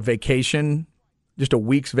take like a vacation, just a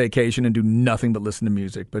week's vacation, and do nothing but listen to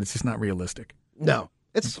music. But it's just not realistic. No.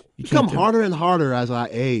 It's become harder and harder as I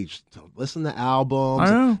age to listen to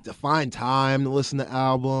albums, to find time to listen to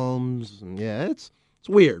albums. And yeah, it's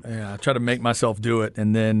weird. Yeah, I try to make myself do it,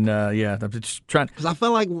 and then I'm just trying. Because I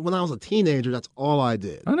felt like when I was a teenager, that's all I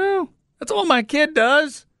did. I know. That's all my kid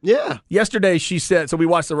does. Yeah. Yesterday, she said, so we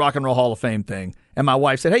watched the Rock and Roll Hall of Fame thing, and my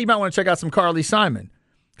wife said, hey, you might want to check out some Carly Simon,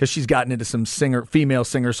 because she's gotten into some female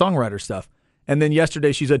singer-songwriter stuff. And then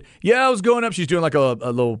yesterday she said, yeah, I was going up. She's doing like a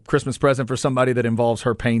little Christmas present for somebody that involves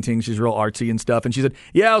her painting. She's real artsy and stuff. And she said,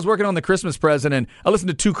 yeah, I was working on the Christmas present, and I listened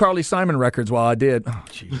to 2 Carly Simon records while I did. Oh,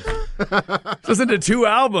 jeez. Listened to 2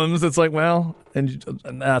 albums. It's like, well, and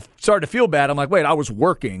I started to feel bad. I'm like, wait, I was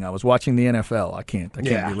working. I was watching the NFL. I can't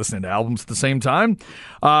be listening to albums at the same time.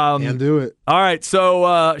 Can't do it. All right,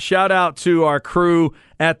 so shout out to our crew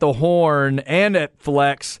at the Horn and at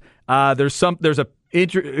Flex. There's a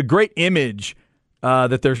great image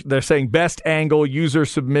that they're saying best angle user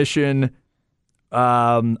submission,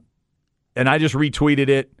 and I just retweeted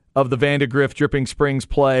it of the Vandegrift Dripping Springs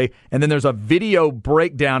play, and then there's a video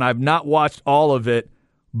breakdown. I've not watched all of it,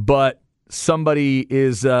 but somebody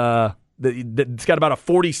is it's got about a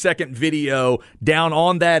 40-second video down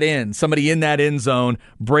on that end, somebody in that end zone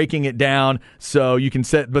breaking it down, so you can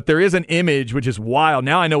set. But there is an image which is wild.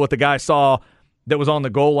 Now I know what the guy saw that was on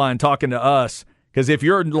the goal line talking to us. Because if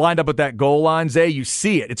you're lined up at that goal line, Zay, you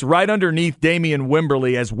see it. It's right underneath Damian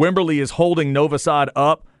Wimberly as Wimberly is holding Novosad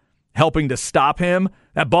up, helping to stop him.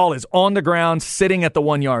 That ball is on the ground, sitting at the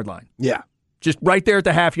 1 yard line. Yeah. Just right there at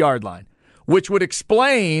the half yard line, which would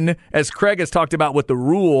explain, as Craig has talked about with the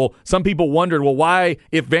rule, some people wondered, well, why,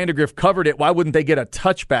 if Vandegrift covered it, why wouldn't they get a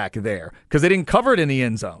touchback there? Because they didn't cover it in the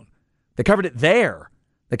end zone. They covered it there.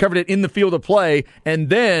 They covered it in the field of play, and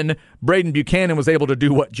then Braden Buchanan was able to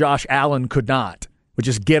do what Josh Allen could not, which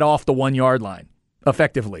is get off the 1 yard line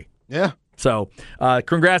effectively. Yeah. So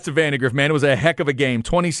congrats to Vandegrift, man. It was a heck of a game,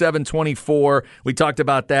 27-24. We talked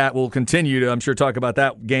about that. We'll continue to, I'm sure, talk about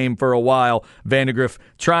that game for a while. Vandegrift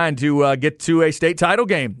trying to get to a state title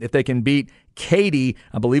game if they can beat Katy.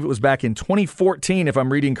 I believe it was back in 2014, if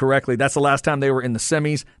I'm reading correctly. That's the last time they were in the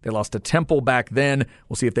semis. They lost to Temple back then.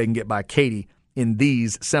 We'll see if they can get by Katy in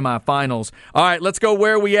these semifinals. All right, let's go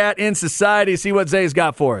where we at in society, see what Zay's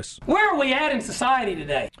got for us. Where are we at in society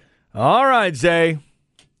today? All right, Zay.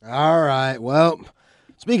 All right. Well,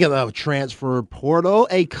 speaking of transfer portal,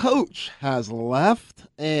 a coach has left,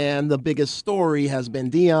 and the biggest story has been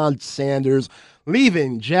Deion Sanders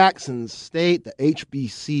leaving Jackson State, the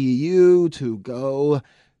HBCU, to go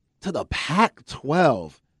to the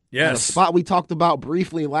Pac-12. Yes. A spot we talked about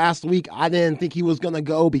briefly last week. I didn't think he was going to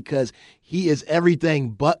go because he is everything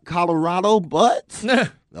but Colorado, but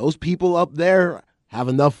those people up there have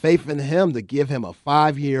enough faith in him to give him a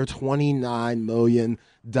 5-year, $29 million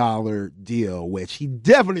deal, which he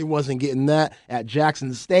definitely wasn't getting that at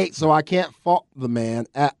Jackson State, so I can't fault the man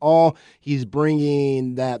at all. He's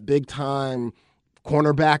bringing that big-time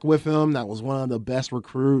cornerback with him. That was one of the best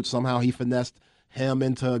recruits. Somehow he finessed him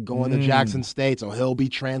into going to Jackson State, so he'll be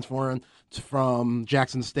transferring from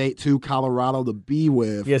Jackson State to Colorado to be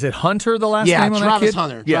with. Yeah, is it Hunter the last name on that kid?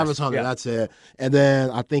 Hunter. Yes. Travis Hunter, that's it. And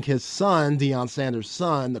then I think his son, Deion Sanders'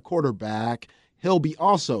 son, the quarterback, he'll be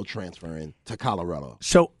also transferring to Colorado.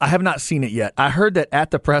 So I have not seen it yet. I heard that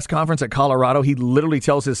at the press conference at Colorado, he literally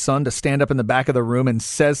tells his son to stand up in the back of the room and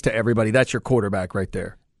says to everybody, that's your quarterback right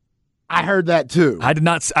there. I heard that too. I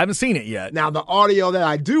haven't seen it yet. Now, the audio that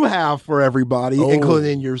I do have for everybody,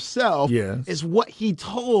 including yourself, Yes. is what he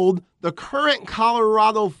told the current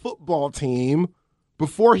Colorado football team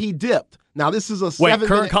before he dipped. Now, this is a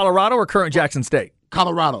Current Colorado or current Jackson State?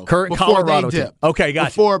 Colorado. Current before Colorado they team. dip. Okay,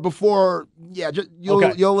 gotcha.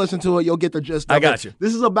 You'll listen to it. You'll get the gist of it. I got you.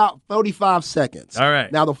 This is about 35 seconds. All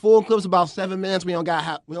right. Now, the full clip's about 7 minutes. We don't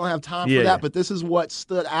have time for that, but this is what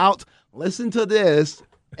stood out. Listen to this.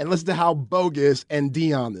 And listen to how bogus and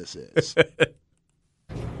Deion this is.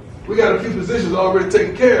 We got a few positions already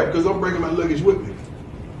taken care of because I'm bringing my luggage with me.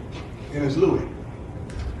 And it's Louis.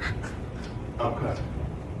 I'm coming.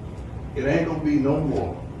 It ain't going to be no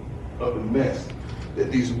more of the mess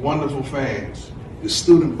that these wonderful fans, the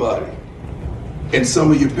student body, and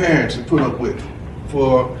some of your parents have put up with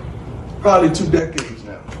for probably 2 decades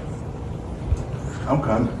now. I'm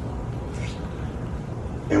coming.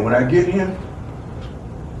 And when I get here,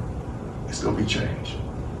 it's going to be changed.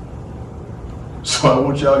 So I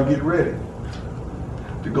want y'all to get ready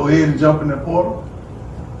to go ahead and jump in that portal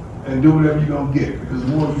and do whatever you're going to get. Because the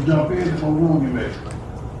more you jump in, the more room you make.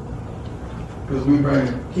 Because we bring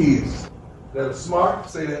kids that are smart.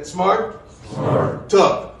 Say that, smart. Smart.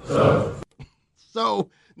 Tough. Tough. So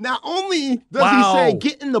not only does he say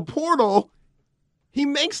get in the portal, he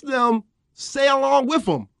makes them say along with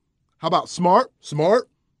him. How about smart, smart,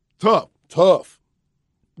 tough, tough.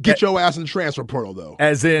 Get your ass in the transfer portal, though.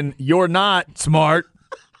 As in, you're not smart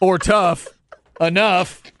or tough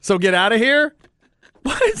enough, so get out of here?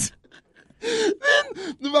 What? Then,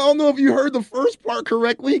 I don't know if you heard the first part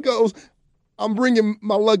correctly. He goes, I'm bringing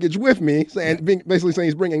my luggage with me, basically saying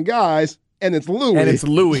he's bringing guys, and it's Louis. And it's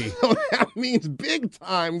Louis. So that means big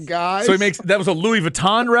time guys. So that was a Louis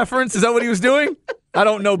Vuitton reference? Is that what he was doing? I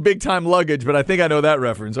don't know big time luggage, but I think I know that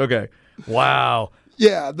reference. Okay. Wow.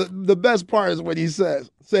 Yeah, the best part is what he says.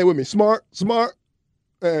 Say it with me. Smart, smart,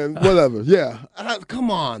 and whatever. Yeah. Come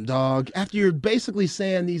on, dog. After you're basically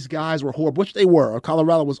saying these guys were horrible, which they were.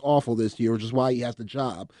 Colorado was awful this year, which is why he has the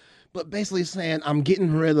job. But basically saying, I'm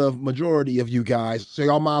getting rid of majority of you guys, so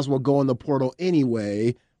y'all might as well go in the portal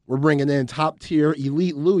anyway. We're bringing in top-tier,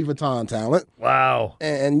 elite Louis Vuitton talent. Wow.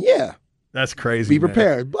 And, yeah. That's crazy, Be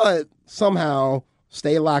prepared. But somehow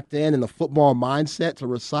stay locked in the football mindset to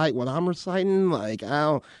recite what I'm reciting.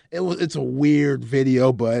 It's a weird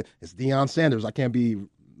video, but it's Deion Sanders. I can't be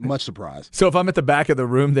much surprised. So if I'm at the back of the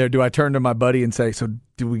room there, do I turn to my buddy and say, so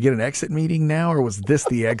do we get an exit meeting now, or was this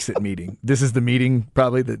the exit meeting? This is the meeting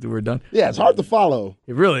probably that we're done? Yeah, it's hard to follow.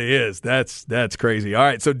 It really is. That's crazy. All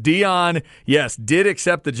right, so Deion, yes, did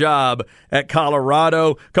accept the job at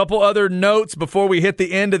Colorado. Couple other notes before we hit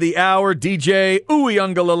the end of the hour. DJ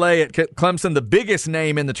Uiagalelei at Clemson, the biggest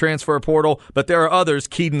name in the transfer portal, but there are others.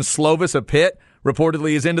 Keaton Slovis of Pitt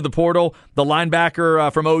reportedly is into the portal. The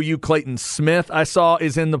linebacker from OU, Clayton Smith, I saw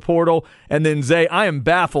is in the portal. And then, Zay, I am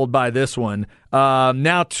baffled by this one.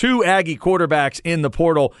 Now 2 Aggie quarterbacks in the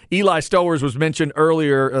portal. Eli Stowers was mentioned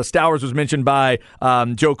earlier. Stowers was mentioned by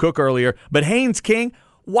Joe Cook earlier. But Haynes King,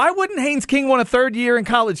 why wouldn't Haynes King want a third year in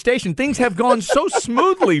College Station? Things have gone so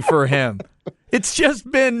smoothly for him. It's just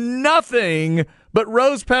been nothing but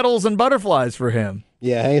rose petals and butterflies for him.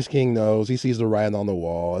 Yeah, Haynes King knows. He sees the writing on the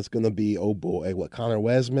wall. It's going to be, oh boy, Connor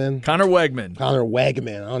Wegman? Connor Wegman.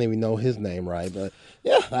 I don't even know his name right. But,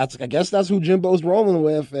 yeah, I guess that's who Jimbo's rolling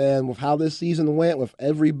with. And with how this season went, with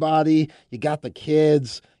everybody, you got the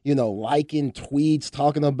kids, liking tweets,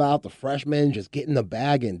 talking about the freshmen just getting the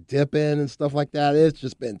bag and dipping and stuff like that. It's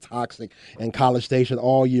just been toxic in College Station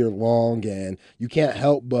all year long. And you can't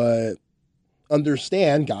help but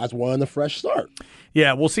understand guys wanting a fresh start.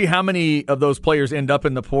 Yeah, we'll see how many of those players end up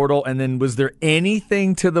in the portal. And then was there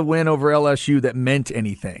anything to the win over LSU that meant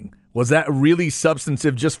anything? Was that really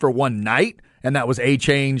substantive just for one night? And that was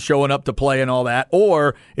A-Chain showing up to play and all that?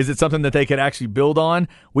 Or is it something that they could actually build on?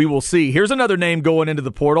 We will see. Here's another name going into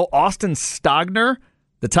the portal. Austin Stogner,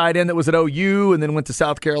 the tight end that was at OU and then went to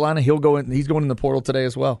South Carolina. He's going in the portal today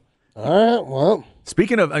as well. All right, well.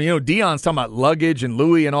 Speaking of, Deion's talking about luggage and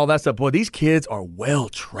Louis and all that stuff. Boy, these kids are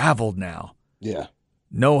well-traveled now. Yeah.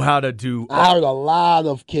 Know how to do. I heard a lot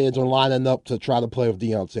of kids are lining up to try to play with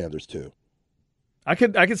Deion Sanders too. I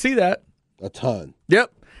could see that. A ton.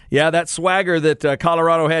 Yep. Yeah, that swagger that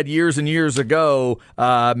Colorado had years and years ago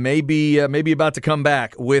maybe about to come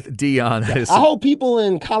back with Deion. I hope people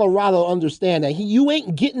in Colorado understand that you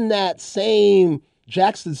ain't getting that same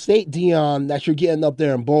Jackson State Deion that you're getting up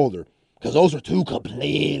there in Boulder, because those are 2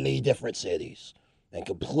 completely different cities. And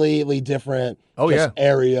completely different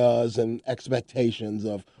areas and expectations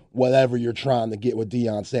of whatever you're trying to get with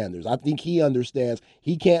Deion Sanders. I think he understands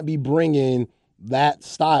he can't be bringing that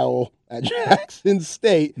style at Jackson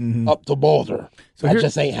State up to Boulder. So that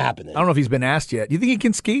just ain't happening. I don't know if he's been asked yet. You think he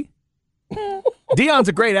can ski? Deion's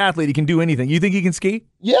a great athlete. He can do anything. You think he can ski?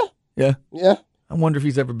 Yeah. Yeah? Yeah. I wonder if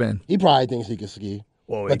he's ever been. He probably thinks he can ski.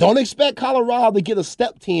 But don't expect Colorado to get a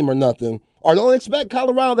step team or nothing. Or don't expect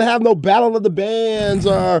Colorado to have no battle of the bands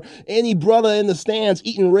or any brother in the stands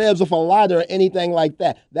eating ribs with a lighter or anything like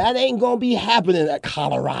that. That ain't going to be happening at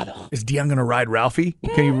Colorado. Is Deion going to ride Ralphie?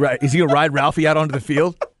 Is he going to ride Ralphie out onto the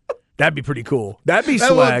field? That'd be pretty cool. That'd be swag.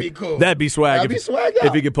 That would be cool. That'd be swag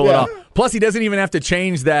if he could pull it off. Plus, he doesn't even have to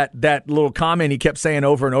change that little comment he kept saying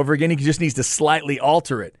over and over again. He just needs to slightly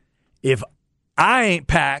alter it. If I ain't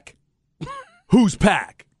Pack, who's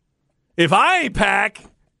Pack? If I ain't Pack,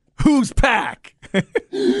 who's Pack?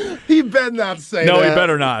 He better not say that. No, he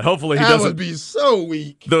better not. Hopefully he doesn't. That would be so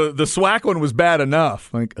weak. The SWAC one was bad enough.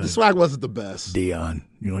 The SWAC wasn't the best. Deion,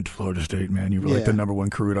 you went to Florida State, man. You were like the number 1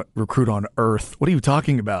 recruit on earth. What are you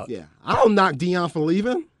talking about? Yeah, I don't knock Deion for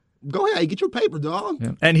leaving. Go ahead, get your paper, dog.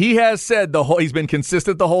 Yeah. And he has said he's been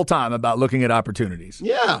consistent the whole time about looking at opportunities.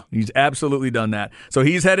 Yeah. He's absolutely done that. So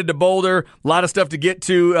he's headed to Boulder. A lot of stuff to get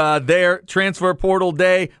to there. Transfer portal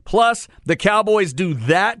day. Plus, the Cowboys do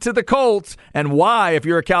that to the Colts. And why, if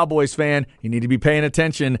you're a Cowboys fan, you need to be paying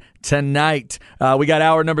attention tonight. We got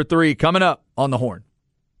hour number 3 coming up on The Horn.